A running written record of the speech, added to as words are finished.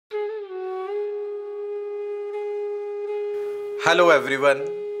Hello everyone,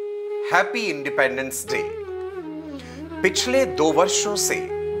 happy independence day. पिछले 2 वर्षों से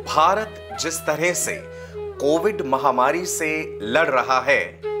भारत जिस तरह से कोविड महामारी से लड़ रहा है,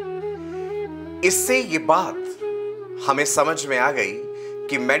 इससे ये बात हमें समझ में आ गई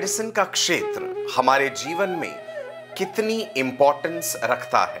कि मेडिसिन का क्षेत्र हमारे जीवन में कितनी इंपॉर्टेंस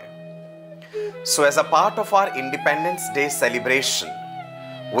रखता है। So as a part of our independence day celebration,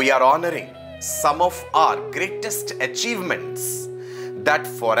 we are honoring some of our greatest achievements that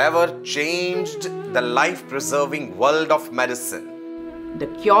forever changed the life-preserving world of medicine. The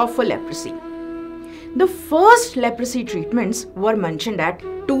cure for leprosy. The first leprosy treatments were mentioned at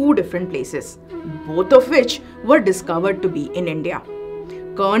 2 different places, both of which were discovered to be in India.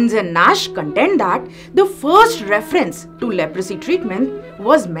 Kearns and Nash contend that the first reference to leprosy treatment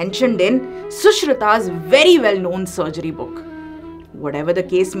was mentioned in Sushruta's very well-known surgery book. Whatever the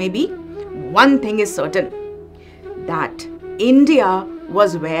case may be, one thing is certain, that India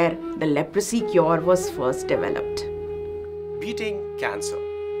was where the leprosy cure was first developed. Beating cancer.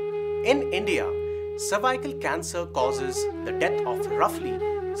 In India, cervical cancer causes the death of roughly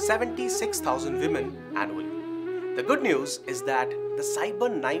 76,000 women annually. The good news is that the cyber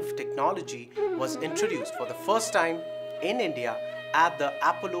knife technology was introduced for the first time in India at the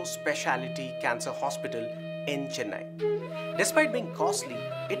Apollo Specialty Cancer Hospital in Chennai. Despite being costly,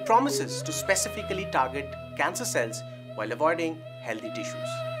 it promises to specifically target cancer cells while avoiding healthy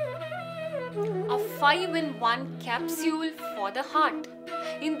tissues. A 5-in-1 capsule for the heart.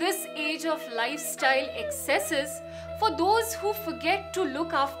 In this age of lifestyle excesses, for those who forget to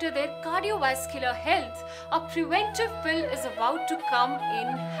look after their cardiovascular health, a preventive pill is about to come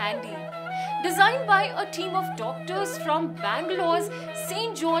in handy. Designed by a team of doctors from Bangalore's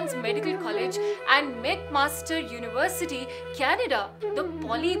St. John's Medical College and McMaster University, Canada, the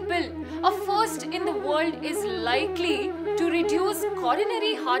Poly pill, a first in the world, is likely to reduce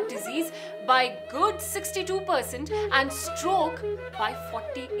coronary heart disease by good 62% and stroke by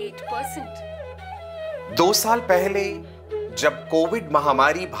 48%. 2 साल पहले जब Covid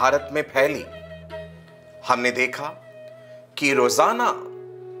महामारी भारत में फैली, हमने देखा कि रोजाना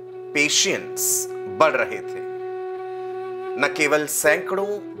पेशेंट्स बढ़ रहे थे। न केवल सैकड़ों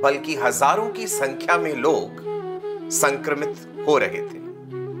बल्कि हजारों की संख्या में लोग संक्रमित हो रहे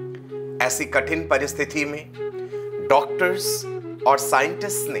थे। ऐसी कठिन परिस्थिति में डॉक्टर्स और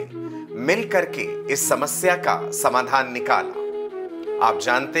साइंटिस्ट ने मिलकर के इस समस्या का समाधान निकाला। आप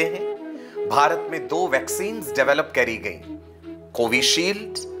जानते हैं, भारत में 2 वैक्सीन्स डेवलप करी गई,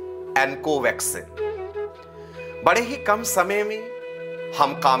 कोविशील्ड एंड कोवैक्सिन। बड़े ही कम समय में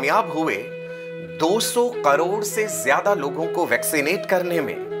हम कामयाब हुए 200 करोड़ से ज्यादा लोगों को वैक्सीनेट करने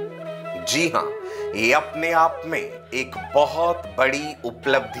में। जी हां, ये अपने आप में एक बहुत बड़ी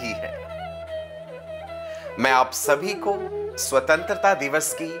उपलब्धि है। मैं आप सभी को स्वतंत्रता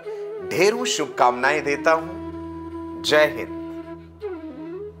दिवस की ढेरों शुभकामनाएं देता हूं। जय हिंद।